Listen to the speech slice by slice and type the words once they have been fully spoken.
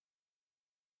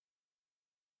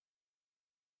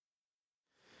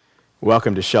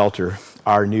Welcome to Shelter,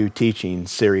 our new teaching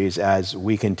series as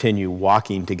we continue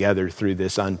walking together through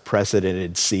this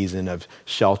unprecedented season of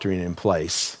sheltering in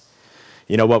place.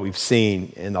 You know, what we've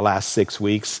seen in the last 6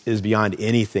 weeks is beyond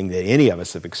anything that any of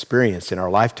us have experienced in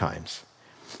our lifetimes.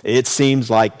 It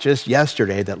seems like just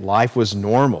yesterday that life was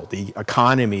normal. The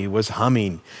economy was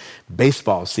humming.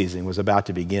 Baseball season was about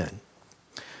to begin.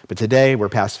 But today we're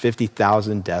past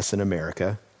 50,000 deaths in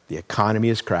America. The economy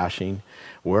is crashing.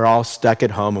 We're all stuck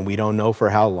at home and we don't know for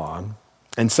how long.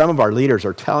 And some of our leaders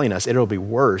are telling us it'll be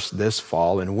worse this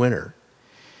fall and winter.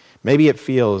 Maybe it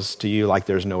feels to you like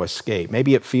there's no escape.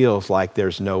 Maybe it feels like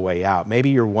there's no way out. Maybe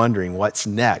you're wondering, what's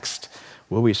next?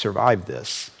 Will we survive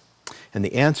this? And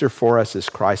the answer for us as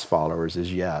Christ followers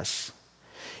is yes.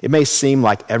 It may seem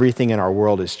like everything in our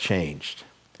world has changed,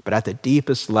 but at the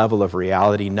deepest level of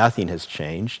reality, nothing has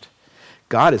changed.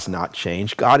 God has not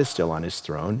changed. God is still on his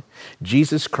throne.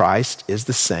 Jesus Christ is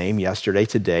the same yesterday,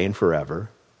 today, and forever.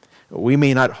 We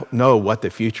may not know what the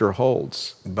future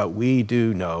holds, but we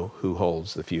do know who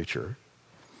holds the future.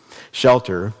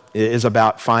 Shelter is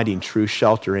about finding true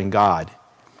shelter in God.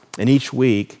 And each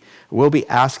week, we'll be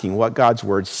asking what God's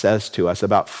word says to us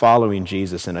about following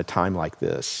Jesus in a time like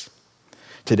this.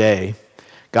 Today,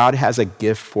 God has a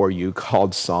gift for you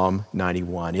called Psalm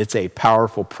 91. It's a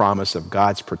powerful promise of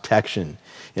God's protection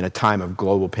in a time of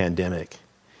global pandemic.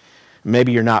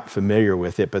 Maybe you're not familiar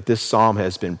with it, but this psalm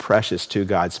has been precious to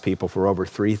God's people for over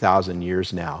 3,000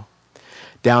 years now.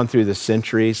 Down through the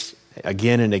centuries,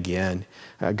 again and again,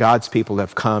 God's people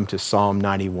have come to Psalm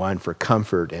 91 for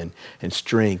comfort and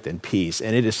strength and peace,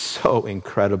 and it is so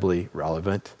incredibly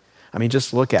relevant. I mean,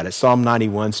 just look at it. Psalm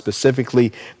 91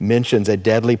 specifically mentions a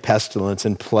deadly pestilence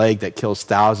and plague that kills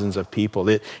thousands of people.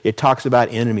 It talks about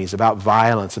enemies, about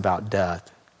violence, about death.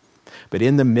 But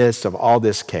in the midst of all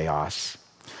this chaos,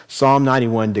 Psalm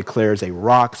 91 declares a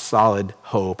rock-solid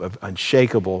hope of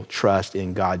unshakable trust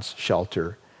in God's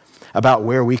shelter, about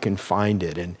where we can find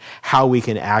it and how we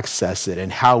can access it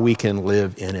and how we can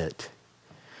live in it.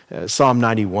 Psalm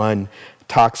 91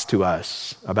 talks to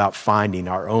us about finding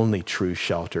our only true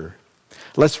shelter.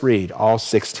 Let's read all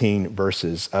 16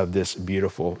 verses of this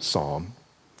beautiful psalm.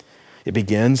 It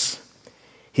begins,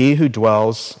 "He who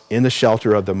dwells in the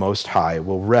shelter of the Most High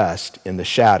will rest in the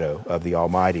shadow of the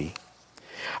Almighty.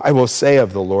 I will say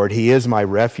of the Lord, He is my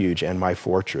refuge and my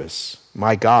fortress,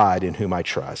 my God in whom I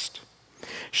trust.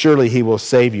 Surely He will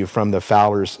save you from the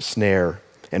fowler's snare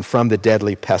and from the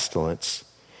deadly pestilence.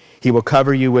 He will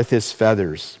cover you with His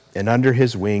feathers, and under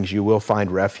His wings you will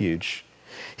find refuge.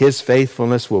 His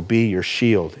faithfulness will be your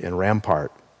shield and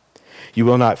rampart. You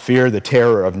will not fear the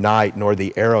terror of night, nor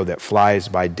the arrow that flies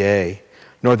by day,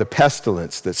 nor the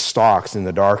pestilence that stalks in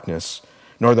the darkness,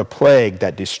 nor the plague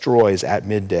that destroys at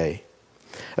midday.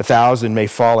 1,000 may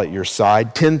fall at your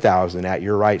side, 10,000 at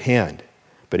your right hand,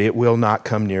 but it will not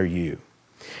come near you.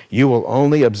 You will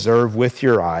only observe with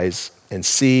your eyes and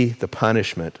see the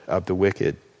punishment of the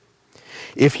wicked.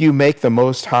 If you make the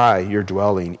Most High your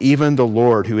dwelling, even the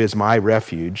Lord who is my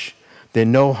refuge, then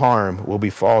no harm will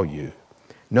befall you.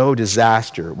 No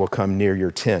disaster will come near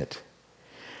your tent.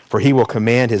 For He will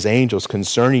command His angels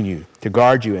concerning you to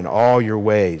guard you in all your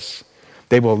ways.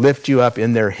 They will lift you up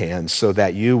in their hands so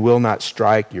that you will not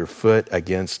strike your foot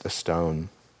against a stone.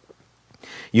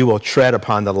 You will tread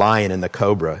upon the lion and the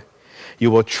cobra.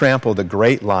 You will trample the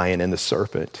great lion and the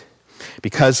serpent.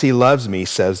 Because He loves me,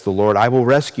 says the Lord, I will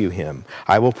rescue him.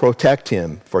 I will protect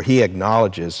him, for he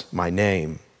acknowledges my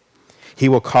name. He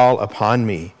will call upon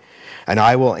me, and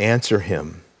I will answer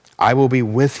him. I will be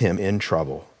with him in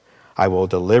trouble. I will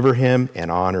deliver him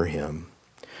and honor him.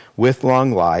 With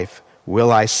long life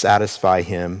will I satisfy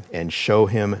him and show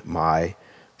him my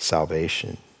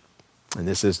salvation." And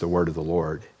this is the word of the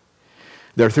Lord.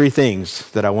 There are 3 things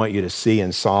that I want you to see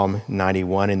in Psalm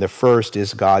 91, and the first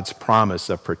is God's promise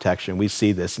of protection. We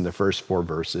see this in the first 4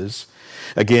 verses.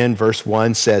 Again, verse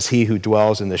 1 says, "He who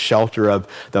dwells in the shelter of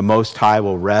the Most High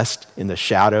will rest in the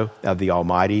shadow of the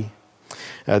Almighty."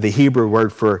 The Hebrew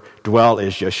word for dwell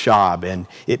is yashab, and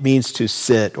it means to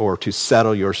sit or to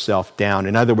settle yourself down.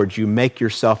 In other words, you make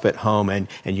yourself at home and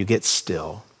you get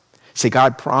still. See,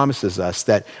 God promises us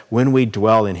that when we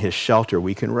dwell in His shelter,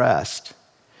 we can rest.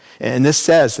 And this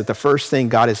says that the first thing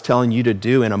God is telling you to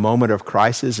do in a moment of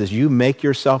crisis is you make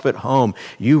yourself at home.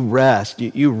 You rest.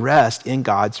 You rest in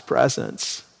God's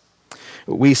presence.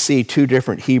 We see 2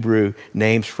 different Hebrew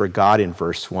names for God in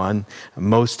verse 1.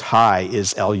 Most High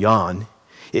is Elyon.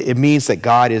 It means that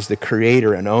God is the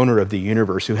creator and owner of the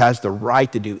universe who has the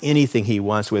right to do anything He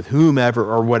wants with whomever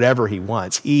or whatever He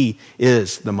wants. He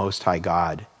is the Most High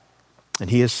God.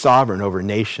 And He is sovereign over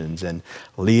nations and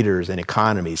leaders and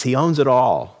economies. He owns it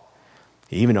all.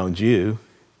 He even owns you.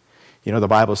 You know, the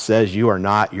Bible says you are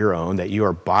not your own, that you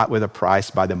are bought with a price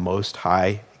by the Most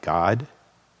High God.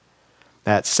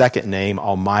 That second name,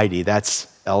 Almighty, that's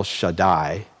El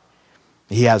Shaddai.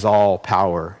 He has all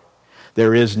power.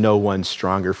 There is no one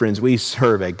stronger. Friends, we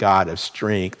serve a God of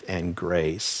strength and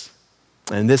grace.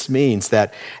 And this means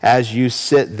that as you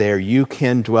sit there, you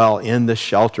can dwell in the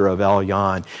shelter of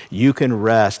Elyon. You can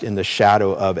rest in the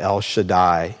shadow of El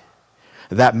Shaddai.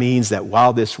 That means that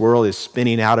while this world is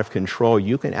spinning out of control,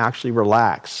 you can actually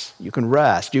relax. You can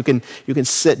rest. You can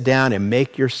sit down and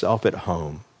make yourself at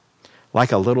home,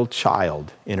 like a little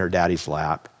child in her daddy's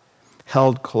lap,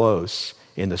 held close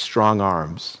in the strong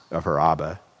arms of her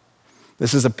Abba.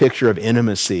 This is a picture of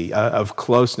intimacy, of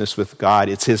closeness with God.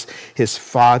 It's his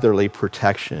fatherly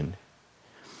protection.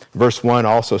 Verse 1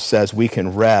 also says we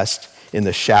can rest in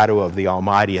the shadow of the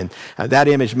Almighty. And that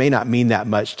image may not mean that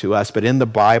much to us, but in the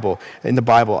Bible,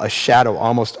 a shadow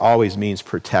almost always means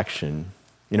protection.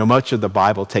 You know, much of the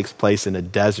Bible takes place in a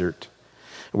desert,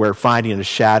 where finding a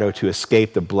shadow to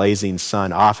escape the blazing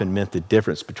sun often meant the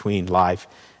difference between life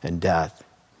and death.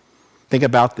 Think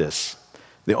about this.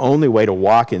 The only way to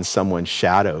walk in someone's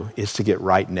shadow is to get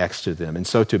right next to them. And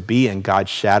so to be in God's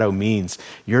shadow means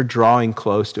you're drawing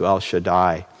close to El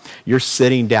Shaddai. You're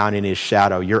sitting down in his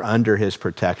shadow. You're under his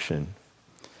protection.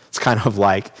 It's kind of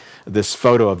like this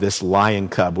photo of this lion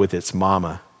cub with its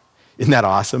mama. Isn't that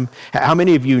awesome? How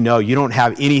many of you know you don't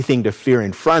have anything to fear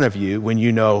in front of you when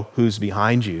you know who's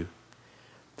behind you?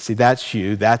 See, that's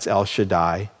you. That's El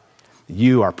Shaddai.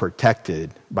 You are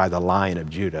protected by the Lion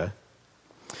of Judah.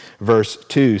 Verse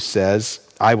 2 says,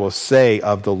 I will say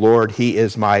of the Lord, he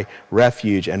is my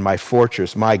refuge and my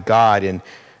fortress, my God in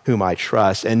whom I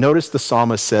trust. And notice the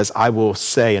psalmist says, I will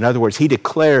say. In other words, he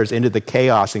declares into the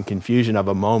chaos and confusion of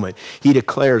a moment, he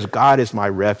declares, God is my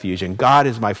refuge and God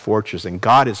is my fortress and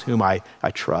God is whom I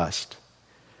trust.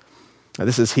 Now,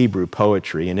 this is Hebrew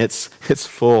poetry, and it's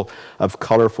full of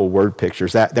colorful word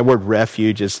pictures. That word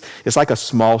refuge is like a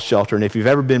small shelter. And if you've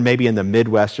ever been maybe in the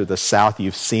Midwest or the South,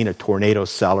 you've seen a tornado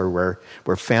cellar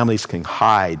where families can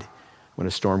hide when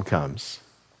a storm comes.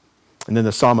 And then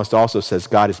the psalmist also says,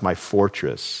 God is my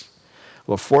fortress.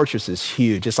 Well, a fortress is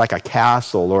huge. It's like a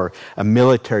castle or a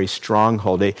military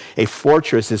stronghold. A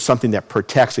fortress is something that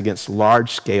protects against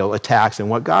large-scale attacks. And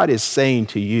what God is saying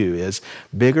to you is,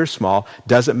 big or small,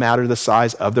 doesn't matter the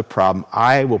size of the problem,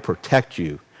 I will protect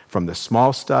you from the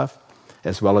small stuff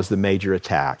as well as the major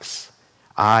attacks.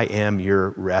 I am your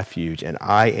refuge and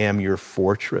I am your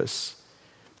fortress.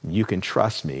 You can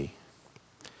trust me.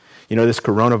 You know, this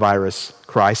coronavirus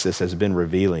crisis has been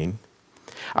revealing.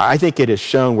 I think it has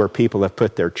shown where people have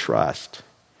put their trust.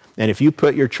 And if you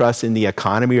put your trust in the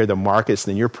economy or the markets,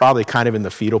 then you're probably kind of in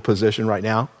the fetal position right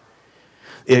now.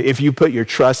 If you put your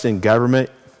trust in government,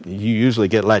 you usually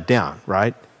get let down,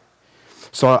 right?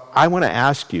 So I want to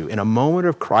ask you, in a moment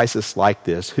of crisis like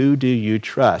this, who do you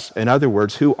trust? In other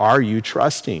words, who are you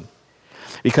trusting?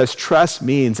 Because trust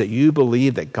means that you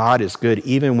believe that God is good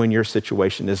even when your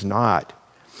situation is not.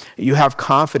 You have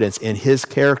confidence in his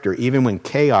character even when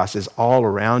chaos is all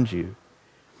around you.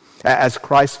 As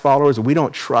Christ followers, we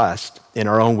don't trust in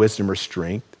our own wisdom or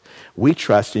strength. We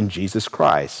trust in Jesus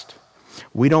Christ.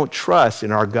 We don't trust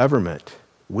in our government.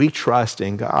 We trust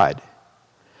in God.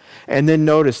 And then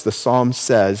notice the psalm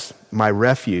says, my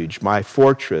refuge, my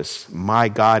fortress, my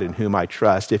God in whom I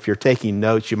trust. If you're taking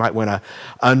notes, you might want to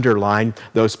underline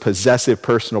those possessive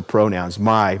personal pronouns,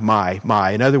 my.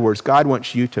 In other words, God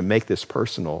wants you to make this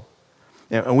personal.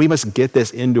 And we must get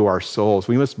this into our souls.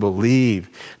 We must believe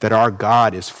that our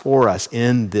God is for us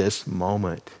in this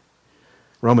moment.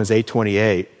 Romans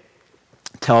 8:28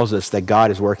 tells us that God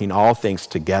is working all things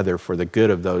together for the good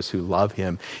of those who love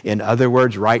him. In other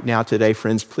words, right now today,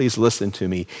 friends, please listen to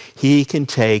me. He can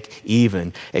take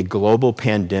even a global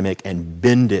pandemic and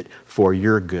bend it for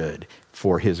your good,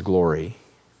 for his glory.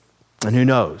 And who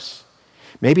knows?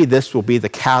 Maybe this will be the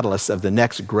catalyst of the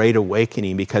next great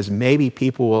awakening, because maybe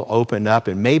people will open up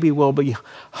and maybe we'll be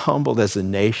humbled as a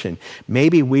nation.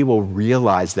 Maybe we will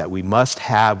realize that we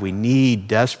need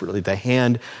desperately the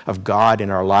hand of God in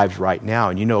our lives right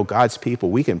now. And you know, God's people,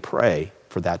 we can pray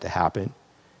for that to happen.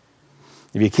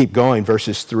 If you keep going,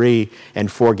 verses 3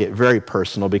 and 4 get very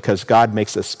personal because God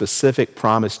makes a specific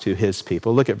promise to his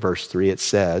people. Look at verse 3. It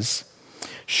says,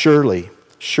 surely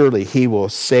he will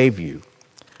save you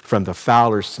from the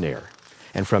fowler's snare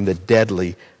and from the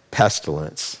deadly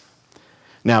pestilence.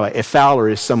 Now, a fowler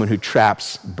is someone who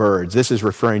traps birds. This is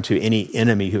referring to any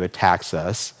enemy who attacks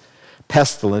us.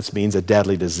 Pestilence means a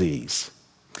deadly disease.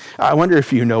 I wonder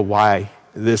if you know why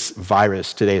this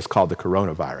virus today is called the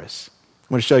coronavirus.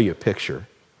 I want to show you a picture.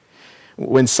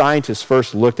 When scientists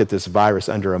first looked at this virus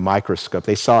under a microscope,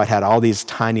 they saw it had all these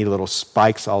tiny little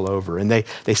spikes all over, and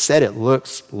they said it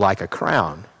looks like a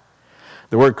crown.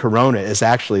 The word corona is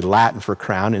actually Latin for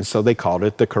crown, and so they called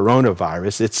it the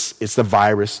coronavirus. It's the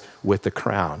virus with the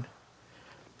crown.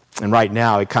 And right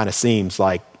now, it kind of seems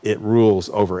like it rules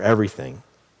over everything.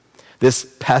 This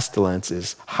pestilence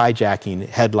is hijacking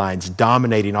headlines,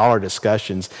 dominating all our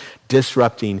discussions,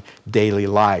 disrupting daily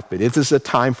life. But it is a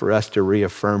time for us to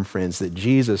reaffirm, friends, that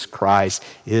Jesus Christ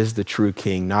is the true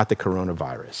King, not the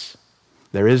coronavirus.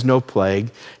 There is no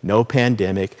plague, no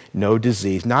pandemic, no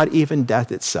disease, not even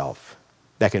death itself,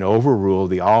 that can overrule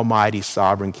the almighty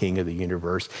sovereign King of the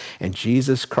universe. And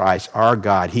Jesus Christ, our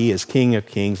God, he is King of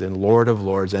kings and Lord of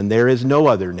lords, and there is no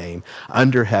other name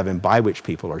under heaven by which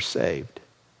people are saved.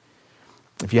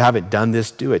 If you haven't done this,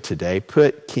 do it today.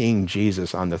 Put King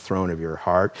Jesus on the throne of your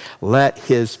heart. Let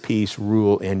his peace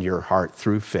rule in your heart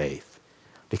through faith,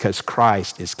 because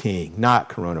Christ is King, not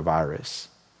coronavirus.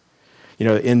 You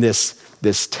know, in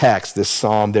this text, this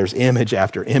psalm, there's image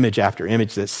after image after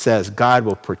image that says God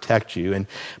will protect you. And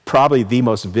probably the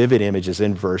most vivid image is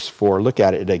in verse 4. Look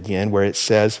at it again, where it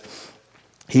says,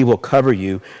 he will cover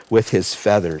you with his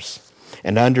feathers,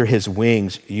 and under his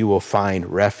wings you will find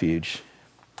refuge.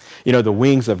 You know, the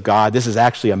wings of God, this is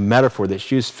actually a metaphor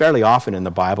that's used fairly often in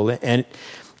the Bible, and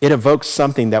it evokes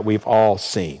something that we've all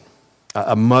seen.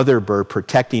 A mother bird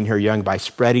protecting her young by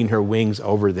spreading her wings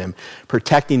over them,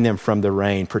 protecting them from the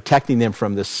rain, protecting them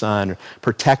from the sun,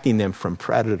 protecting them from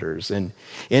predators. And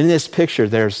in this picture,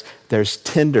 there's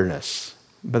tenderness,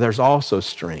 but there's also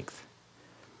strength.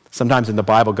 Sometimes in the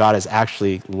Bible, God is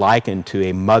actually likened to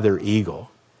a mother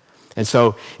eagle. And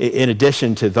so in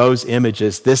addition to those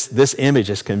images, this image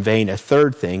is conveying a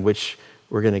third thing, which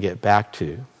we're going to get back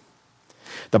to.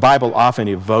 The Bible often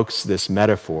evokes this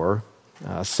metaphor.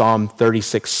 Psalm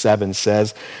 36:7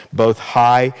 says, both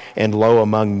high and low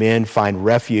among men find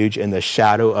refuge in the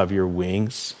shadow of your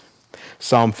wings.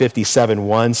 Psalm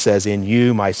 57:1 says, in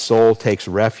you my soul takes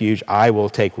refuge. I will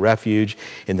take refuge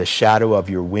in the shadow of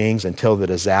your wings until the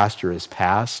disaster is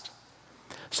past.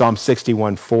 Psalm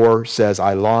 61:4 says,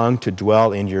 I long to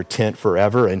dwell in your tent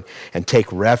forever and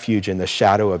take refuge in the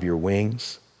shadow of your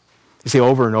wings. You see,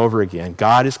 over and over again,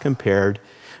 God is compared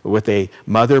with a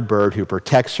mother bird who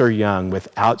protects her young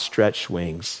with outstretched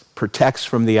wings, protects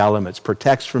from the elements,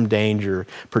 protects from danger,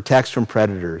 protects from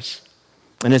predators.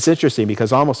 And it's interesting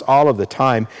because almost all of the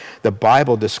time, the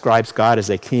Bible describes God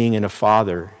as a king and a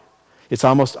father. It's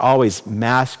almost always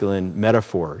masculine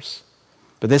metaphors.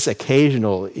 But this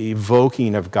occasional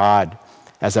evoking of God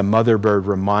as a mother bird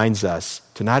reminds us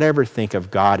to not ever think of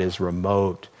God as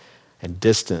remote and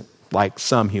distant like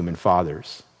some human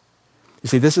fathers. You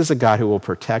see, this is a God who will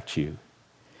protect you.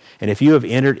 And if you have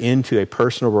entered into a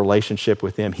personal relationship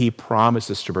with him, he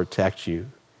promises to protect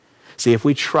you. See, if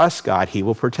we trust God, he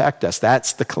will protect us.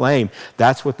 That's the claim.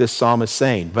 That's what this psalm is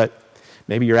saying. But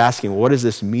maybe you're asking, what does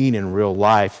this mean in real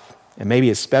life? And maybe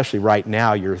especially right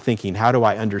now, you're thinking, how do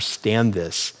I understand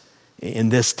this in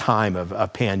this time of a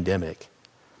pandemic?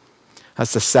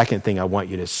 That's the second thing I want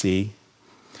you to see.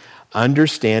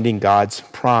 Understanding God's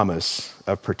promise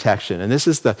of protection. And this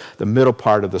is the middle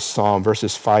part of the psalm,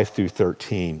 verses 5 through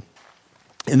 13.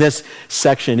 In this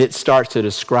section, it starts to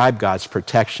describe God's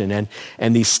protection,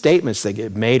 and these statements that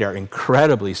get made are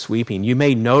incredibly sweeping. You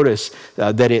may notice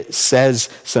that it says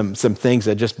some things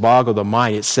that just boggle the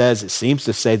mind. It seems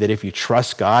to say that if you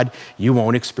trust God, you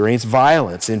won't experience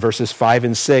violence. In verses 5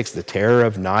 and 6, the terror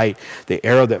of night, the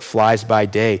arrow that flies by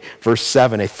day. Verse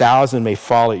 7, 1,000 may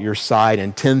fall at your side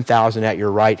and 10,000 at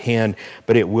your right hand,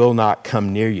 but it will not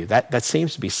come near you. That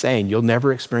seems to be saying you'll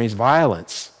never experience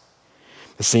violence.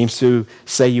 It seems to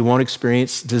say you won't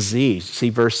experience disease. See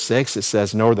verse 6, it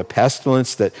says, nor the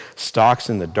pestilence that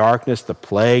stalks in the darkness, the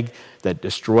plague that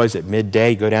destroys at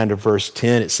midday. Go down to verse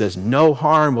 10, it says, no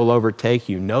harm will overtake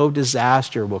you, no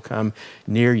disaster will come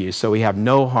near you. So we have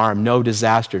no harm, no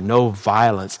disaster, no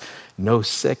violence, no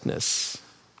sickness.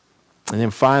 And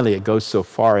then finally it goes so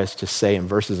far as to say in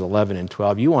verses 11 and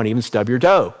 12, you won't even stub your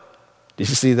toe. Did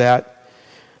you see that?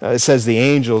 It says the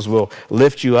angels will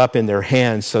lift you up in their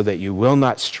hands so that you will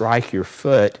not strike your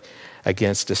foot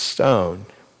against a stone.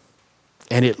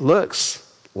 And it looks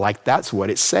like that's what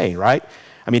it's saying, right?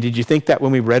 I mean, did you think that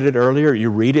when we read it earlier?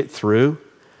 You read it through,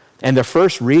 and the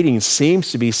first reading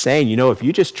seems to be saying, you know, if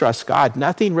you just trust God,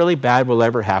 nothing really bad will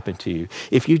ever happen to you.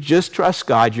 If you just trust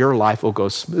God, your life will go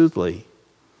smoothly.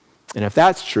 And if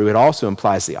that's true, it also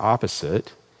implies the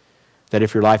opposite. That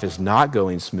if your life is not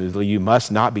going smoothly, you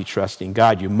must not be trusting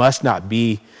God. You must not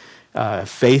be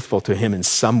faithful to him in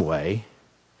some way.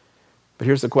 But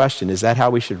here's the question. Is that how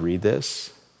we should read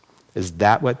this? Is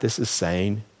that what this is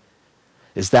saying?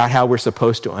 Is that how we're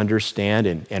supposed to understand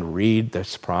and read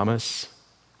this promise?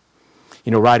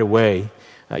 Right away,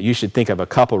 you should think of a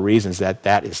couple reasons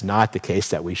that is not the case,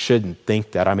 that we shouldn't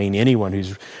think that. Anyone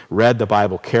who's read the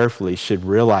Bible carefully should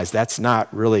realize that's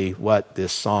not really what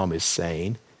this psalm is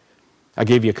saying. I'll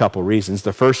give you a couple reasons.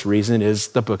 The first reason is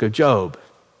the book of Job.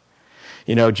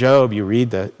 Job, you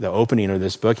read the opening of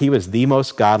this book, he was the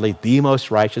most godly, the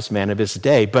most righteous man of his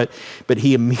day, but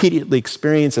he immediately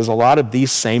experiences a lot of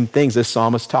these same things this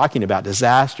psalm is talking about: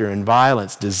 disaster and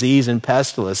violence, disease and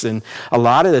pestilence, and a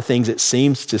lot of the things it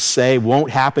seems to say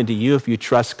won't happen to you if you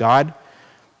trust God,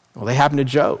 well, they happen to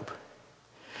Job.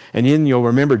 And then you'll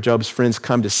remember Job's friends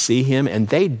come to see him, and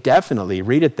they definitely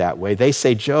read it that way. They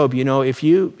say, Job, if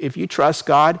you trust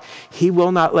God, he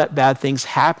will not let bad things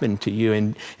happen to you.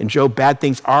 And Job, bad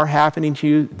things are happening to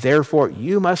you. Therefore,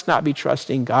 you must not be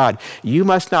trusting God. You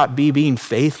must not be being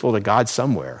faithful to God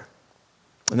somewhere.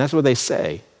 And that's what they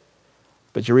say.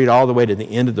 But you read all the way to the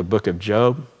end of the book of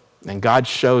Job, and God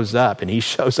shows up, and he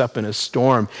shows up in a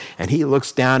storm, and he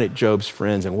looks down at Job's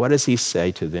friends, and what does he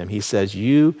say to them? He says,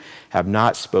 you have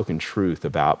not spoken truth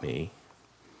about me.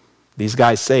 These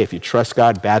guys say, if you trust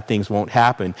God, bad things won't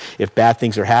happen. If bad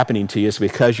things are happening to you, it's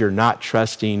because you're not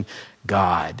trusting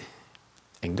God.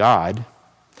 And God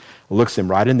looks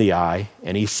him right in the eye,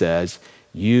 and he says,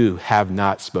 you have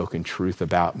not spoken truth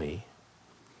about me.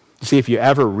 You see, if you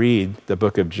ever read the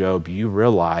book of Job, you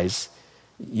realize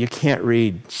you can't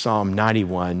read Psalm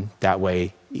 91 that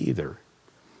way either.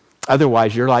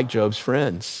 Otherwise, you're like Job's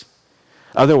friends.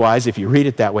 Otherwise, if you read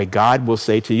it that way, God will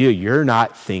say to you, you're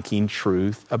not thinking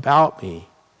truth about me.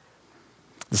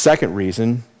 The second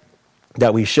reason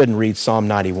that we shouldn't read Psalm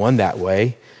 91 that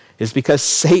way is because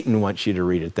Satan wants you to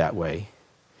read it that way.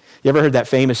 You ever heard that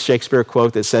famous Shakespeare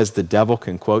quote that says the devil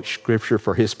can quote scripture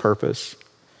for his purpose?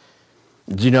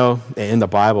 Do you know, in the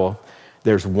Bible,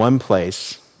 there's one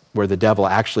place where the devil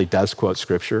actually does quote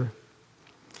scripture.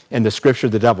 And the scripture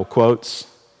the devil quotes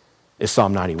is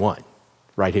Psalm 91,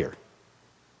 right here.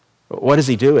 What does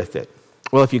he do with it?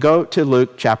 Well, if you go to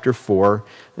Luke chapter 4,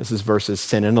 this is verses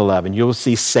 10 and 11, you'll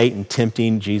see Satan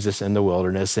tempting Jesus in the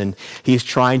wilderness, and he's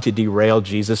trying to derail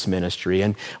Jesus' ministry.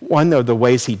 And one of the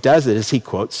ways he does it is he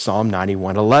quotes Psalm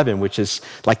 91:11, which is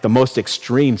like the most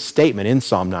extreme statement in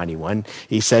Psalm 91.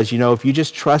 He says, if you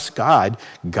just trust God,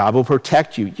 God will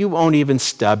protect you. You won't even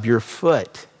stub your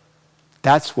foot.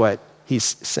 That's what he's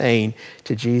saying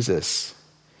to Jesus.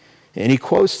 And he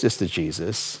quotes this to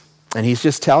Jesus. And he's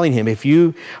just telling him,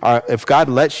 if God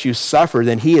lets you suffer,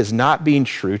 then he is not being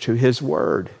true to his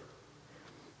word.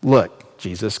 Look,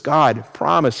 Jesus, God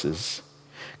promises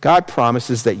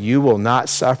that you will not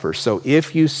suffer. So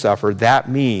if you suffer, that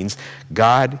means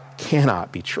God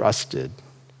cannot be trusted.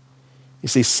 You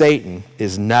see, Satan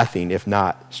is nothing if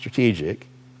not strategic.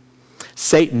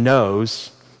 Satan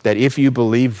knows that if you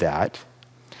believe that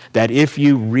if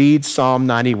you read Psalm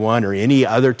 91 or any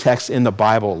other text in the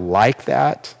Bible like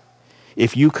that,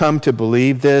 if you come to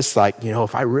believe this,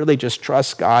 if I really just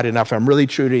trust God and if I'm really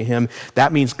true to him,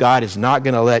 that means God is not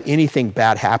going to let anything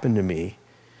bad happen to me.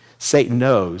 Satan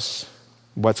knows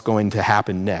what's going to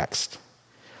happen next.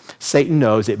 Satan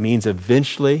knows it means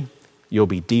eventually you'll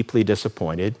be deeply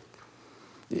disappointed.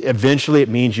 Eventually it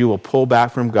means you will pull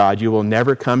back from God. You will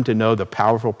never come to know the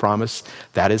powerful promise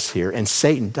that is here. And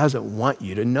Satan doesn't want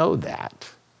you to know that.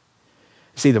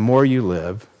 See, the more you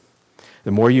live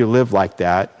like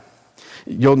that,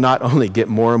 you'll not only get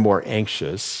more and more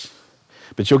anxious,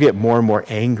 but you'll get more and more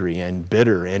angry and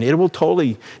bitter, and it will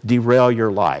totally derail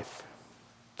your life.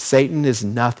 Satan is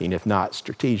nothing if not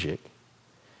strategic.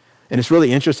 And it's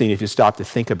really interesting if you stop to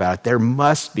think about it. There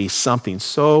must be something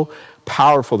so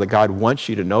powerful that God wants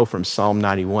you to know from Psalm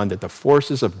 91 that the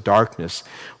forces of darkness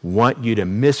want you to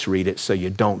misread it so you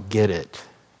don't get it.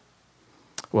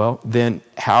 Well, then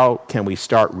how can we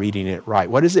start reading it right?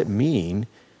 What does it mean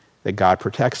that God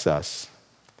protects us?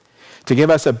 To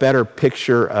give us a better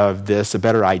picture of this, a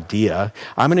better idea,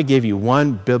 I'm going to give you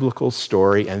one biblical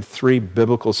story and 3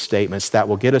 biblical statements that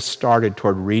will get us started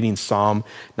toward reading Psalm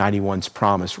 91's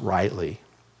promise rightly.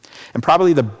 And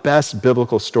probably the best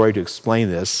biblical story to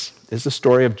explain this is the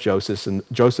story of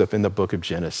Joseph in the book of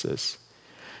Genesis.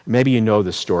 Maybe you know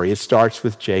the story. It starts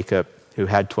with Jacob, who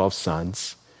had 12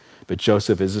 sons, but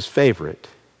Joseph is his favorite.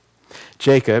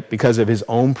 Jacob, because of his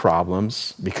own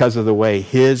problems, because of the way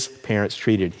his parents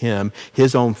treated him,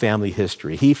 his own family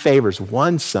history, he favors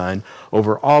one son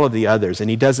over all of the others. And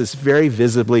he does this very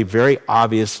visibly, very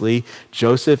obviously.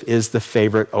 Joseph is the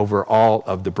favorite over all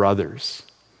of the brothers.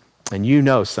 And you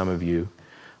know, some of you,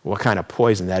 what kind of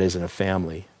poison that is in a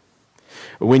family.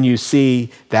 When you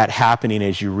see that happening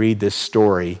as you read this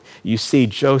story, you see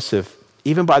Joseph,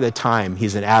 even by the time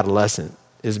he's an adolescent,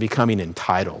 is becoming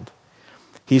entitled.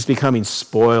 He's becoming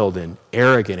spoiled and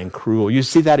arrogant and cruel. You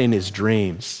see that in his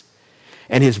dreams.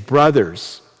 And his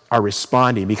brothers are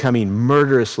responding, becoming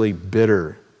murderously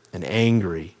bitter and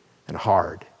angry and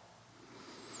hard.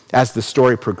 As the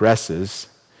story progresses,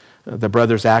 the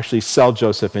brothers actually sell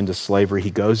Joseph into slavery.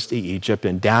 He goes to Egypt,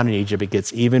 and down in Egypt it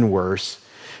gets even worse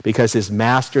because his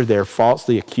master there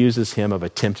falsely accuses him of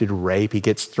attempted rape. He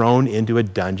gets thrown into a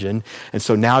dungeon, and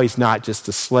so now he's not just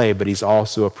a slave, but he's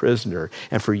also a prisoner.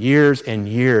 And for years and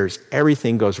years,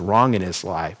 everything goes wrong in his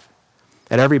life.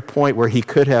 At every point where he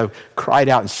could have cried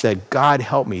out and said, God,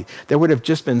 help me, there would have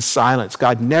just been silence.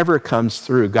 God never comes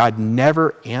through. God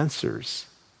never answers.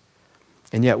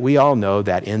 And yet we all know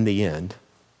that in the end,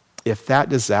 if that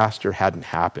disaster hadn't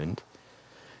happened,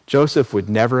 Joseph would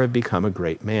never have become a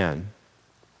great man.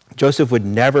 Joseph would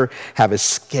never have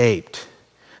escaped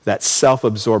that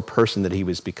self-absorbed person that he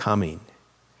was becoming.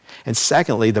 And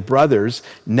secondly, the brothers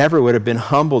never would have been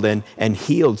humbled and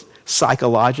healed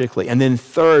psychologically. And then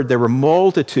third, there were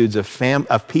multitudes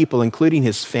of people, including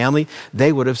his family,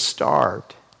 they would have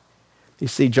starved. You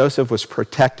see, Joseph was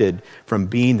protected from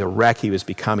being the wreck he was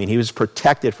becoming. He was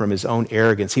protected from his own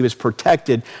arrogance. He was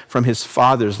protected from his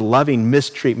father's loving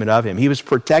mistreatment of him. He was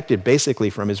protected basically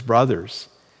from his brothers.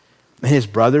 And his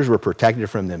brothers were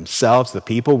protected from themselves. The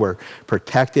people were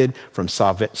protected from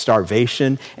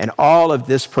starvation. And all of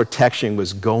this protection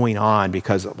was going on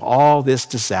because of all this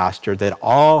disaster that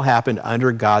all happened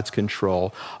under God's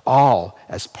control, all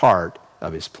as part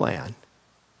of his plan.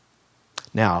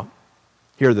 Now,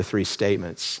 here are the three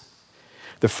statements.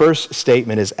 The first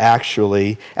statement is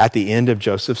actually at the end of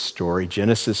Joseph's story,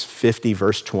 Genesis 50,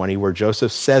 verse 20, where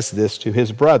Joseph says this to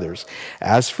his brothers.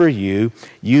 As for you,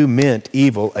 you meant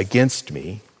evil against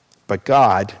me, but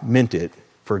God meant it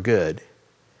for good.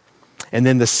 And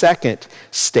then the second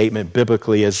statement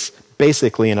biblically is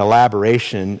basically an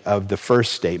elaboration of the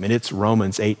first statement. It's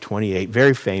Romans 8:28,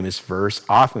 very famous verse,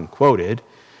 often quoted,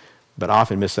 but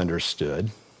often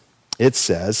misunderstood. It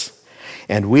says,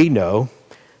 and we know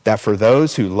that for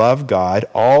those who love God,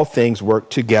 all things work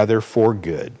together for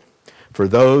good, for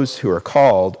those who are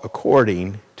called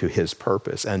according to his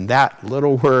purpose. And that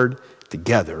little word,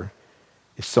 together,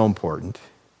 is so important.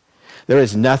 There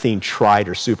is nothing trite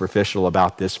or superficial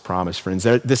about this promise, friends.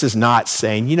 This is not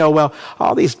saying,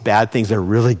 all these bad things are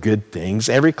really good things.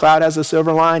 Every cloud has a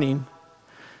silver lining.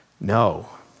 No,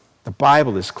 the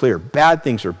Bible is clear. Bad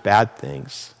things are bad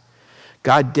things.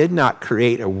 God did not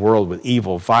create a world with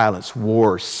evil, violence,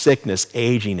 war, sickness,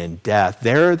 aging, and death.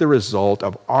 They're the result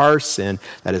of our sin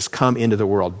that has come into the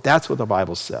world. That's what the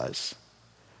Bible says.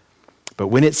 But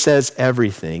when it says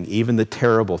everything, even the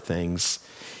terrible things,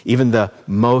 even the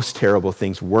most terrible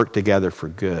things work together for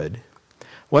good,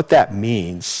 what that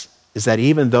means is that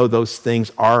even though those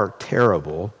things are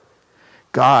terrible,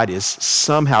 God is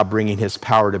somehow bringing his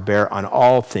power to bear on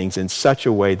all things in such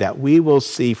a way that we will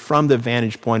see from the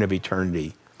vantage point of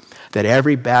eternity that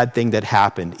every bad thing that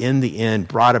happened in the end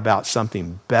brought about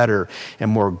something better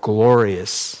and more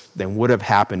glorious than would have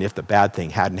happened if the bad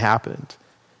thing hadn't happened.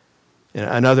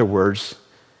 In other words,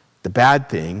 the bad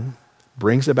thing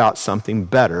brings about something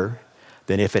better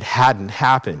than if it hadn't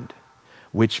happened,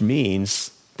 which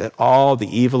means that all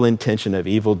the evil intention of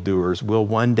evildoers will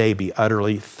one day be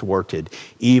utterly thwarted.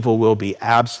 Evil will be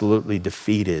absolutely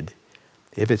defeated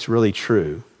if it's really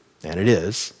true, and it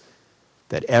is,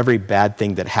 that every bad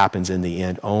thing that happens in the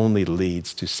end only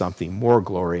leads to something more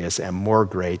glorious and more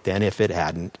great than if it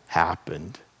hadn't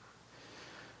happened.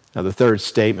 Now, the third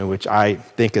statement, which I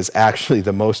think is actually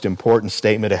the most important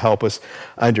statement to help us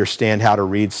understand how to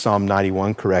read Psalm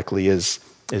 91 correctly, is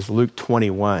Luke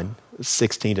 21,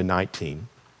 16 to 19.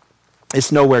 It's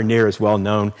nowhere near as well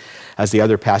known as the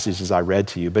other passages I read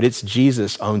to you, but it's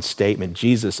Jesus' own statement,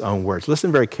 Jesus' own words.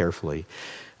 Listen very carefully.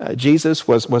 Jesus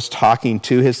was talking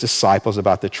to his disciples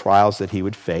about the trials that he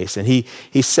would face, and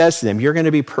he says to them, you're going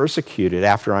to be persecuted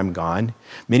after I'm gone.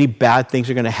 Many bad things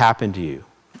are going to happen to you.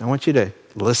 I want you to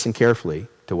listen carefully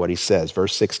to what he says.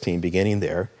 Verse 16, beginning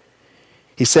there.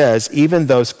 He says, even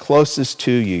those closest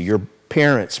to you, your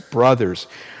parents, brothers,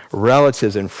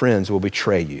 relatives, and friends will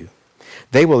betray you.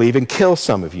 They will even kill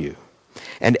some of you,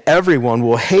 and everyone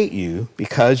will hate you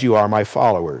because you are my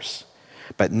followers.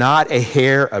 But not a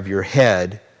hair of your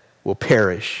head will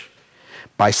perish.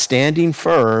 By standing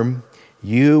firm,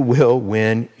 you will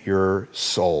win your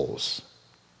souls.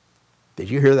 Did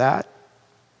you hear that?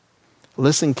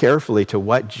 Listen carefully to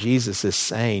what Jesus is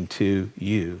saying to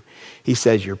you. He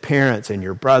says your parents and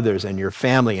your brothers and your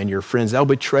family and your friends, they'll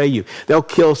betray you. They'll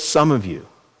kill some of you.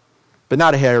 but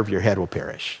not a hair of your head will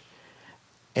perish.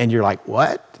 And you're like,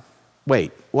 what?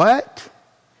 Wait, what?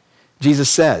 Jesus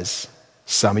says,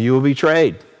 some of you will be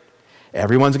betrayed.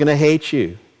 Everyone's going to hate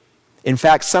you. In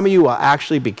fact, some of you will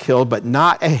actually be killed, but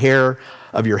not a hair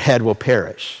of your head will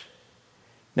perish.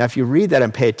 Now, if you read that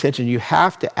and pay attention, you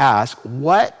have to ask,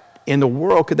 what in the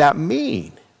world could that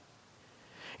mean?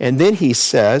 And then he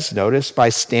says, notice, by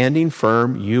standing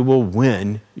firm, you will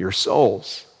win your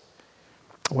souls.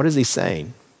 What is he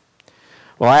saying?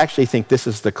 Well, I actually think this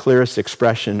is the clearest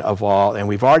expression of all, and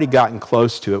we've already gotten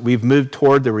close to it. We've moved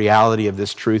toward the reality of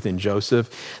this truth in Joseph,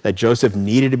 that Joseph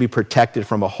needed to be protected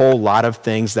from a whole lot of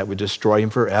things that would destroy him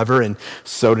forever, and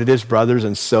so did his brothers,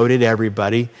 and so did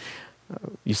everybody.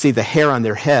 You see, the hair on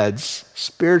their heads,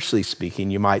 spiritually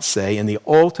speaking, you might say, in the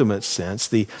ultimate sense,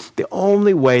 the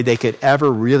only way they could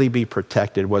ever really be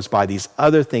protected was by these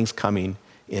other things coming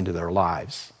into their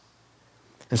lives.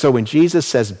 And so when Jesus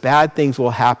says bad things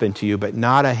will happen to you, but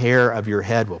not a hair of your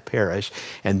head will perish,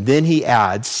 and then he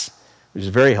adds, which is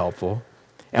very helpful,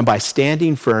 and by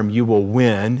standing firm you will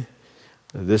win.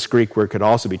 This Greek word could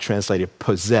also be translated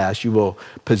possess. You will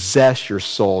possess your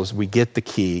souls. We get the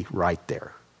key right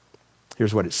there.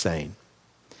 Here's what it's saying.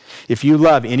 If you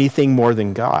love anything more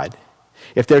than God,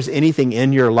 if there's anything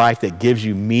in your life that gives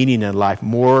you meaning in life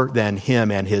more than him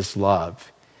and his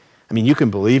love, I mean, you can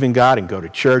believe in God and go to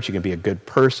church. You can be a good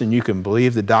person. You can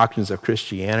believe the doctrines of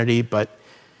Christianity. But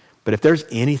if there's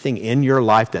anything in your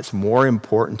life that's more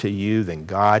important to you than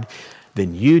God,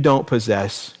 then you don't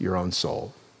possess your own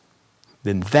soul.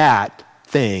 Then that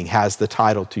thing has the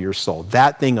title to your soul.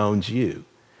 That thing owns you.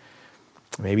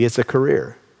 Maybe it's a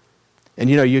career. And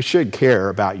you should care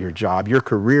about your job. Your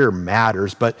career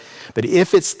matters, but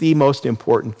if it's the most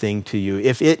important thing to you,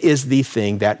 if it is the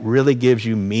thing that really gives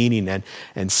you meaning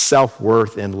and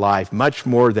self-worth in life, much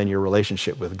more than your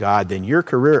relationship with God, then your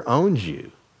career owns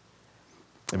you.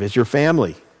 If it's your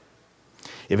family,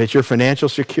 if it's your financial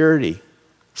security,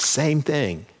 same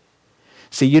thing.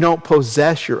 See, you don't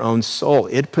possess your own soul.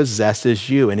 It possesses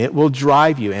you, and it will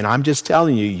drive you. And I'm just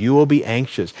telling you, you will be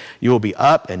anxious. You will be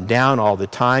up and down all the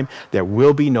time. There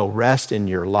will be no rest in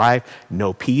your life,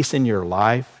 no peace in your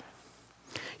life.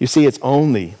 You see, it's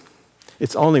only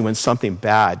when something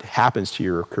bad happens to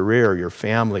your career or your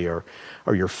family or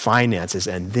your finances,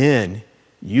 and then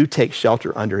you take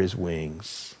shelter under his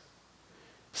wings.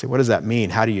 See, what does that mean?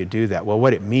 How do you do that? Well,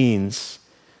 what it means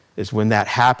is when that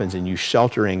happens and you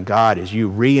shelter in God, is you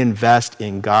reinvest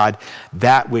in God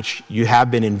that which you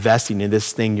have been investing in,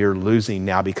 this thing you're losing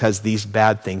now because these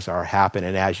bad things are happening.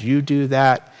 And as you do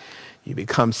that, you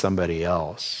become somebody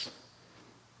else.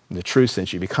 In the true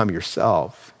sense, you become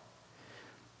yourself.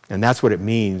 And that's what it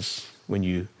means when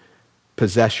you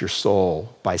possess your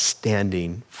soul by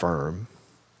standing firm.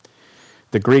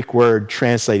 The Greek word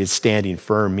translated standing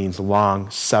firm means long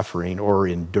suffering or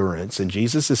endurance. And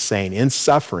Jesus is saying, in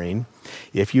suffering,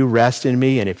 if you rest in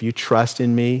me and if you trust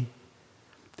in me,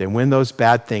 then when those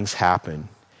bad things happen,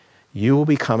 you will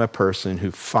become a person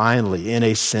who finally, in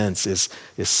a sense, is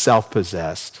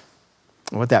self-possessed.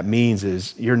 And what that means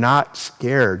is you're not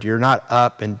scared. You're not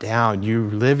up and down. You're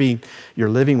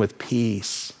living with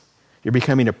peace. You're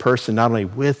becoming a person not only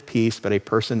with peace, but a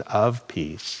person of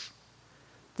peace.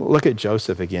 Look at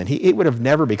Joseph again. He would have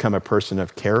never become a person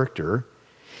of character.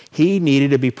 He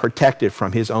needed to be protected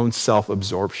from his own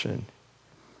self-absorption.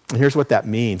 And here's what that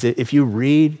means. If you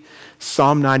read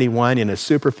Psalm 91 in a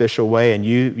superficial way and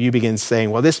you begin saying,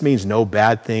 well, this means no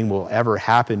bad thing will ever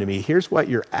happen to me, here's what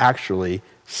you're actually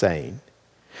saying.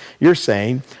 You're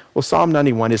saying, well, Psalm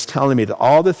 91 is telling me that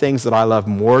all the things that I love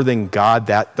more than God,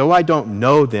 that though I don't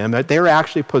know them, that they're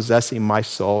actually possessing my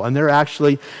soul and they're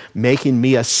actually making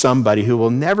me a somebody who will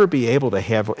never be able to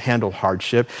handle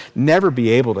hardship, never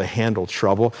be able to handle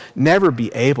trouble, never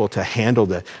be able to handle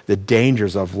the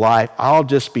dangers of life. I'll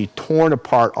just be torn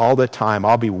apart all the time.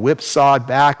 I'll be whipsawed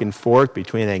back and forth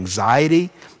between anxiety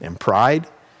and pride.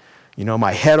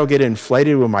 My head will get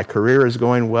inflated when my career is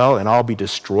going well, and I'll be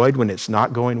destroyed when it's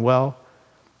not going well.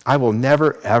 I will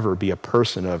never, ever be a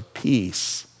person of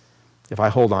peace if I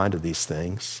hold on to these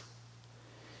things.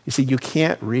 You see, you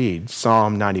can't read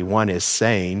Psalm 91 as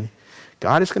saying,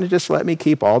 God is going to just let me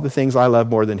keep all the things I love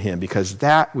more than him, because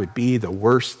that would be the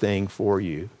worst thing for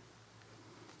you.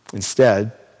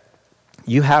 Instead,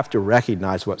 you have to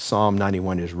recognize what Psalm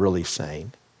 91 is really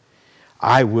saying.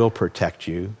 I will protect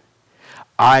you.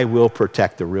 I will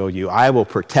protect the real you. I will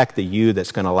protect the you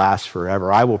that's going to last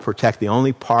forever. I will protect the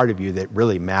only part of you that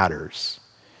really matters.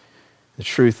 The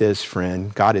truth is,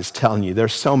 friend, God is telling you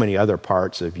there's so many other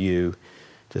parts of you,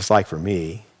 just like for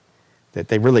me, that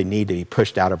they really need to be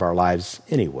pushed out of our lives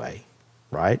anyway,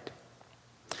 right?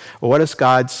 Well, what does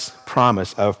God's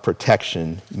promise of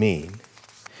protection mean?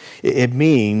 It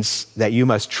means that you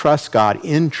must trust God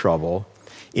in trouble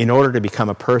in order to become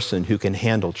a person who can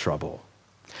handle trouble.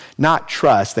 Not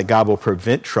trust that God will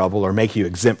prevent trouble or make you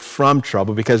exempt from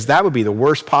trouble, because that would be the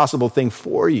worst possible thing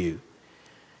for you.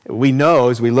 We know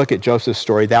as we look at Joseph's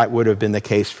story, that would have been the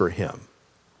case for him.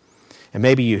 And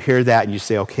maybe you hear that and you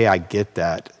say, okay, I get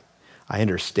that. I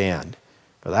understand.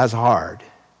 But that's hard.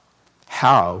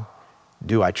 How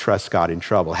do I trust God in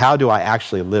trouble? How do I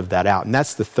actually live that out? And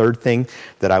that's the third thing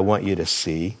that I want you to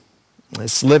see.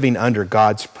 It's living under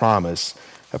God's promise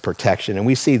of protection. And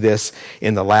we see this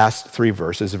in the last three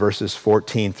verses, verses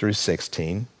 14 through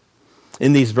 16.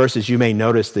 In these verses, you may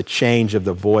notice the change of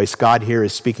the voice. God here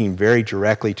is speaking very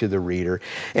directly to the reader.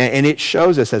 And it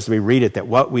shows us as we read it that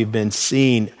what we've been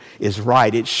seeing is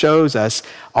right. It shows us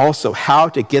also how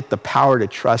to get the power to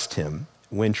trust him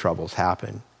when troubles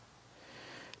happen.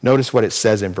 Notice what it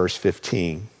says in verse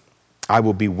 15. I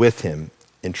will be with him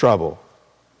in trouble.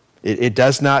 It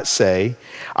does not say,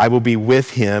 I will be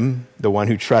with him, the one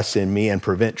who trusts in me, and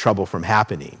prevent trouble from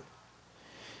happening.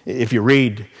 If you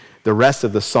read the rest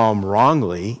of the psalm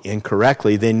wrongly,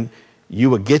 incorrectly, then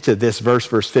you would get to this verse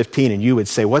 15, and you would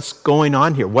say, what's going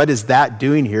on here? What is that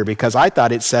doing here? Because I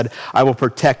thought it said, I will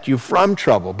protect you from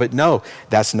trouble. But no,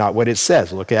 that's not what it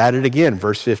says. Look at it again.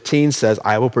 Verse 15 says,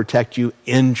 I will protect you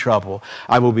in trouble.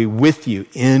 I will be with you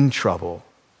in trouble.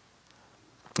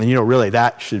 And really,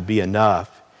 that should be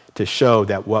enough to show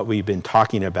that what we've been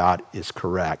talking about is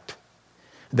correct.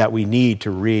 That we need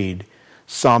to read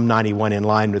Psalm 91 in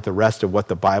line with the rest of what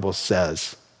the Bible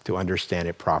says to understand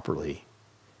it properly.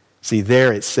 See,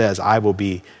 there it says, I will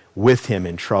be with him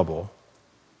in trouble.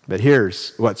 But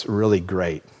here's what's really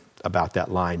great about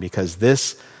that line, because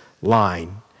this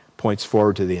line points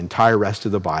forward to the entire rest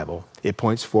of the Bible. It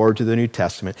points forward to the New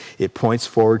Testament. It points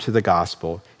forward to the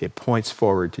gospel. It points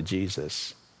forward to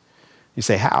Jesus. You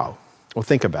say, how? Well,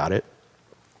 think about it.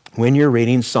 When you're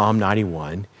reading Psalm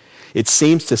 91, it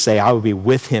seems to say, I will be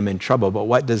with him in trouble, but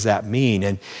what does that mean?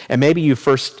 And maybe you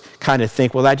first kind of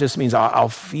think, well, that just means I'll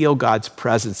feel God's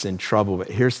presence in trouble. But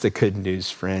here's the good news,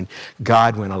 friend.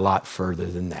 God went a lot further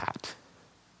than that.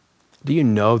 Do you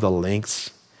know the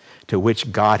lengths to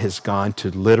which God has gone to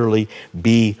literally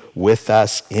be with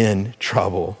us in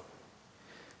trouble?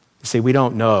 You see, we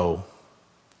don't know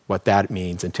what that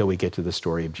means until we get to the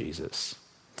story of Jesus.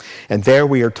 And there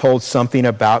we are told something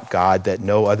about God that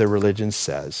no other religion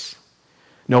says.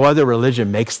 No other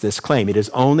religion makes this claim. It is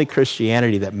only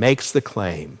Christianity that makes the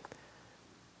claim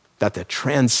that the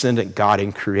transcendent God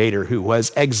and creator, who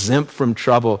was exempt from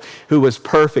trouble, who was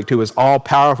perfect, who was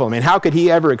all-powerful. I mean, how could he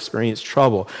ever experience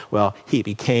trouble? Well, he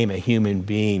became a human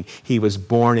being. He was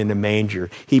born in a manger.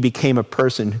 He became a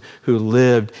person who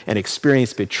lived and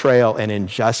experienced betrayal and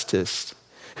injustice,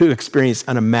 who experienced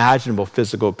unimaginable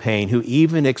physical pain, who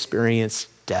even experienced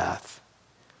death.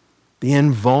 The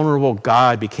invulnerable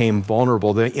God became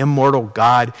vulnerable. The immortal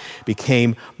God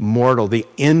became mortal. The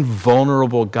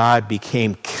invulnerable God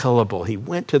became killable. He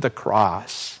went to the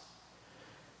cross.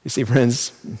 You see,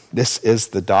 friends, this is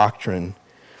the doctrine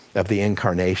of the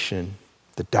incarnation.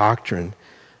 The doctrine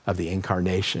of the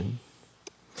incarnation.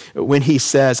 When he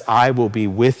says, I will be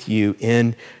with you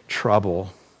in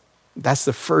trouble, that's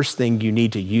the first thing you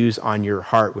need to use on your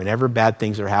heart whenever bad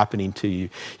things are happening to you.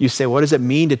 You say, what does it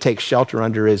mean to take shelter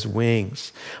under his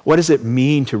wings? What does it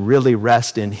mean to really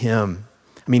rest in him?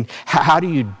 I mean, how do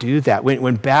you do that?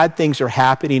 When bad things are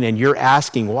happening and you're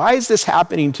asking, why is this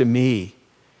happening to me?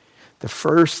 The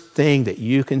first thing that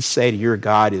you can say to your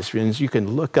God is, you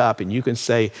can look up and you can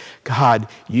say, God,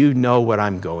 you know what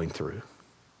I'm going through.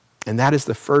 And that is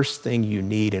the first thing you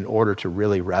need in order to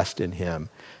really rest in him.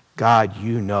 God,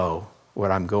 you know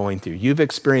what I'm going through. You've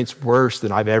experienced worse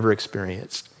than I've ever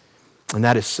experienced. And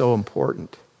that is so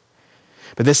important.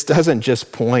 But this doesn't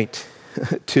just point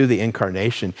to the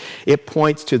incarnation. It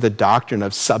points to the doctrine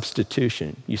of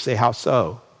substitution. You say, how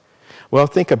so? Well,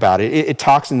 think about it. It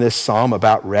talks in this psalm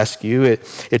about rescue.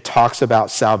 It talks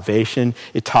about salvation.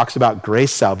 It talks about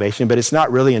grace salvation. But it's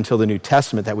not really until the New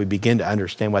Testament that we begin to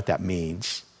understand what that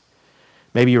means.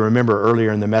 Maybe you remember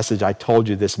earlier in the message, I told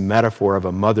you this metaphor of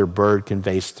a mother bird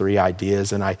conveys three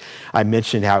ideas. And I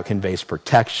mentioned how it conveys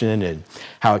protection and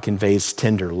how it conveys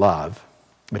tender love.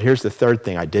 But here's the third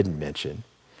thing I didn't mention.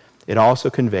 It also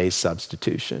conveys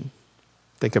substitution.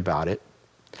 Think about it.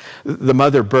 The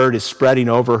mother bird is spreading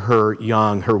over her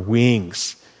young, her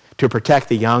wings, to protect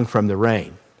the young from the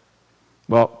rain.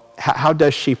 Well, how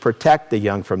does she protect the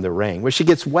young from the rain? Well, she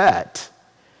gets wet.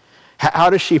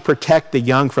 How does she protect the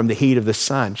young from the heat of the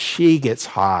sun? She gets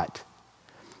hot.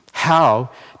 How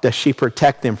does she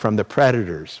protect them from the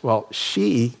predators? Well,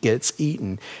 she gets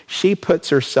eaten. She puts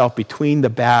herself between the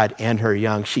bad and her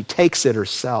young. She takes it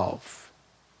herself.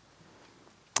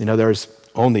 You know, there's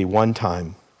only one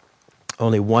time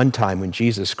when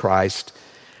Jesus Christ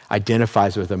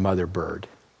identifies with a mother bird.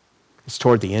 It's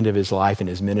toward the end of his life and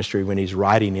his ministry when he's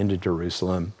riding into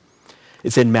Jerusalem.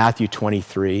 It's in Matthew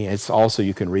 23. It's also,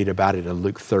 you can read about it in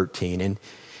Luke 13. And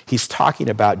he's talking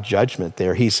about judgment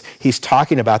there. He's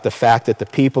talking about the fact that the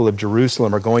people of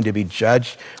Jerusalem are going to be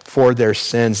judged for their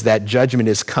sins, that judgment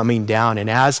is coming down. And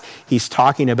as he's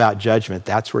talking about judgment,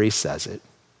 that's where he says it.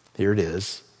 Here it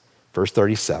is, verse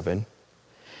 37.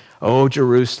 "Oh,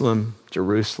 Jerusalem,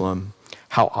 Jerusalem,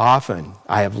 how often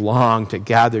I have longed to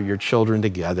gather your children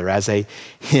together as a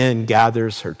hen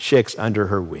gathers her chicks under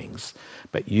her wings,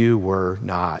 but you were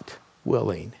not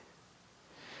willing."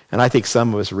 And I think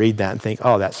some of us read that and think,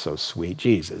 oh, that's so sweet.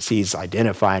 Jesus, he's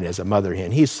identifying as a mother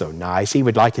hen. He's so nice. He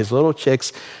would like his little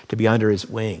chicks to be under his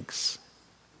wings.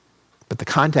 But the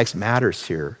context matters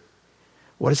here.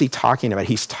 What is he talking about?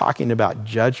 He's talking about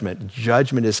judgment.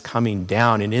 Judgment is coming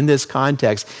down. And in this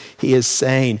context, he is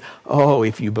saying, oh,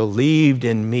 if you believed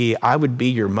in me, I would be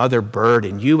your mother bird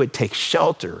and you would take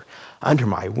shelter under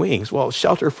my wings. Well,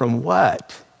 shelter from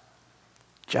what?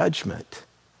 Judgment.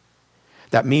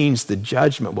 That means the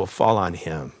judgment will fall on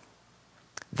him.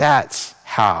 That's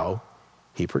how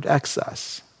he protects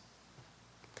us.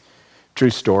 True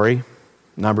story.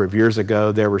 A number of years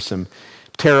ago, there were some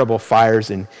terrible fires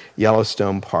in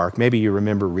Yellowstone Park. Maybe you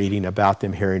remember reading about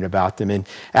them, hearing about them. And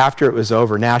after it was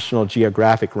over, National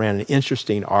Geographic ran an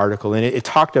interesting article, and it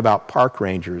talked about park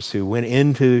rangers who went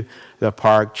into the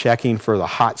park checking for the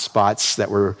hot spots that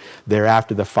were there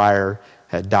after the fire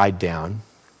had died down.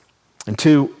 And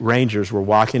two rangers were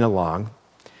walking along,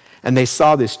 and they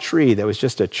saw this tree that was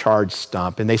just a charred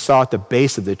stump, and they saw at the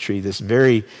base of the tree this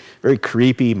very, very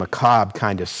creepy, macabre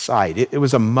kind of sight. It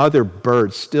was a mother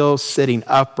bird still sitting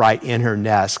upright in her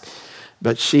nest,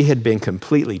 but she had been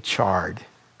completely charred.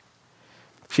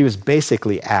 She was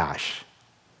basically ash,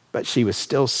 but she was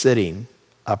still sitting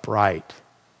upright.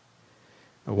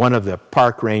 One of the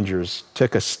park rangers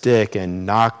took a stick and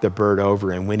knocked the bird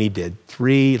over, and when he did,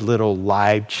 3 little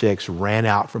live chicks ran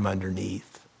out from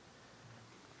underneath.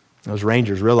 Those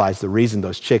rangers realized the reason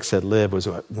those chicks had lived was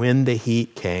when the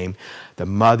heat came, the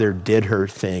mother did her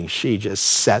thing. She just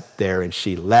sat there and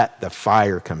she let the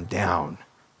fire come down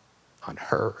on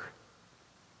her.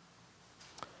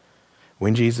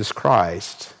 When Jesus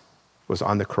Christ was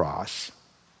on the cross,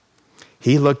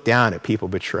 he looked down at people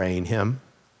betraying him.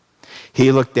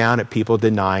 He looked down at people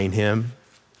denying him,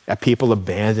 at people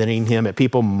abandoning him, at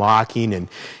people mocking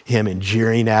him and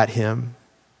jeering at him.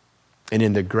 And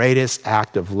in the greatest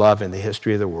act of love in the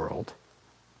history of the world,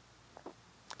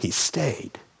 he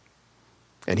stayed.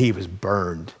 And he was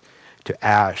burned to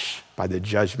ash by the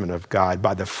judgment of God,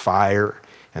 by the fire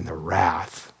and the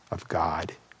wrath of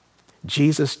God.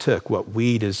 Jesus took what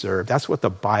we deserve. That's what the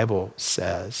Bible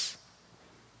says.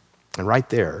 And right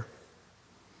there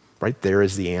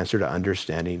is the answer to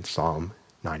understanding Psalm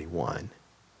 91.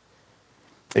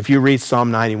 If you read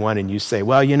Psalm 91 and you say,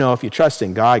 well, you know, if you trust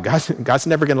in God, God's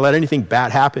never going to let anything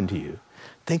bad happen to you.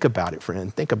 Think about it,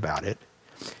 friend. Think about it.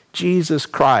 Jesus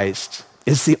Christ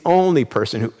is the only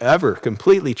person who ever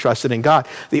completely trusted in God,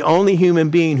 the only human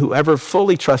being who ever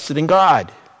fully trusted in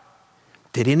God.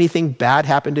 Did anything bad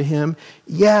happen to him?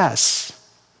 Yes.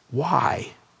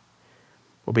 Why?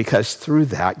 Well, because through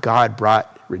that, God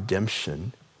brought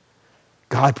redemption.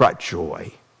 God brought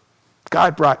joy.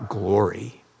 God brought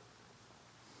glory.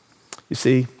 You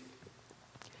see,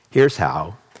 here's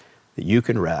how that you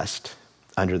can rest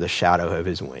under the shadow of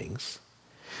his wings.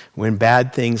 When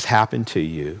bad things happen to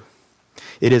you,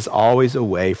 it is always a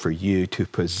way for you to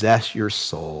possess your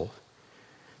soul,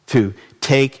 to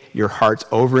take your heart's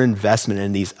overinvestment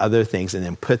in these other things and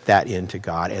then put that into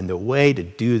God. And the way to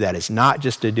do that is not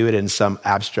just to do it in some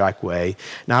abstract way,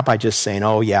 not by just saying,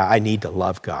 oh yeah, I need to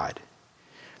love God.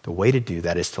 The way to do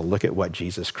that is to look at what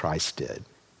Jesus Christ did.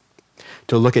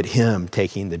 To look at him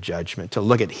taking the judgment, to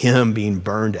look at him being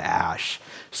burned to ash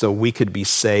so we could be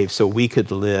saved, so we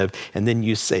could live. And then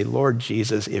you say, Lord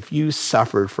Jesus, if you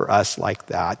suffered for us like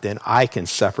that, then I can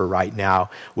suffer right now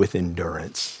with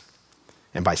endurance.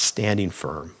 And by standing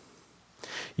firm,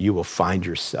 you will find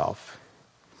yourself.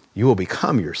 You will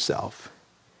become yourself.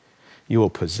 You will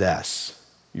possess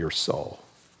your soul.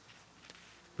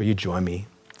 Will you join me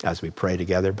as we pray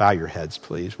together? Bow your heads,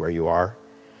 please, where you are.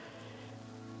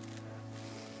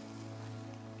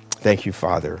 Thank you,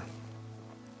 Father,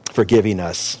 for giving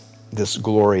us this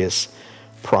glorious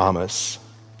promise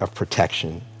of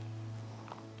protection.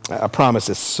 A promise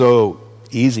that's so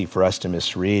easy for us to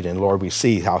misread. And Lord, we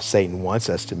see how Satan wants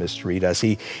us to misread us.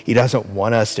 He doesn't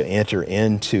want us to enter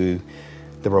into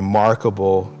the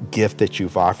remarkable gift that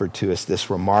you've offered to us, this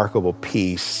remarkable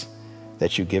peace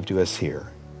that you give to us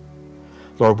here.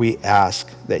 Lord, we ask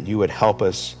that you would help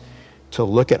us to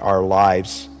look at our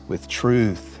lives with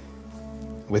truth,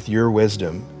 with your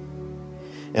wisdom.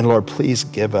 And Lord, please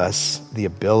give us the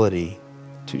ability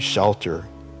to shelter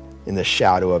in the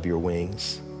shadow of your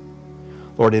wings.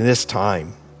 Lord, in this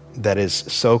time that is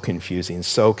so confusing,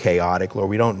 so chaotic, Lord,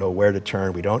 we don't know where to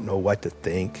turn. We don't know what to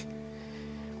think.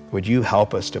 Would you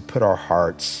help us to put our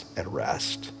hearts at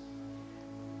rest?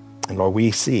 And Lord,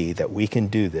 we see that we can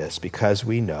do this because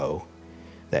we know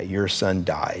that your Son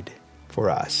died for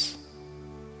us.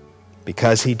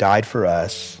 Because he died for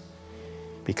us,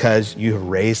 because you have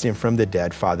raised him from the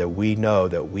dead, Father, we know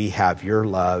that we have your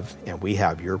love and we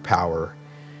have your power.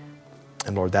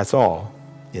 And Lord, that's all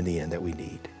in the end that we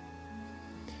need.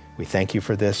 We thank you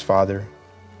for this, Father,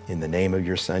 in the name of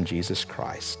your Son, Jesus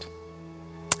Christ.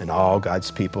 And all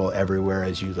God's people everywhere,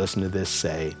 as you listen to this,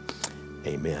 say,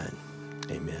 amen.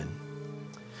 Amen.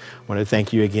 I want to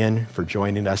thank you again for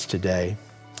joining us today.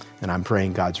 And I'm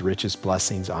praying God's richest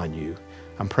blessings on you.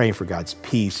 I'm praying for God's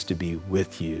peace to be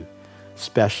with you,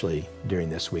 especially during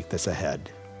this week that's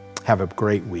ahead. Have a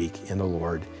great week in the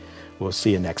Lord. We'll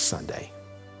see you next Sunday.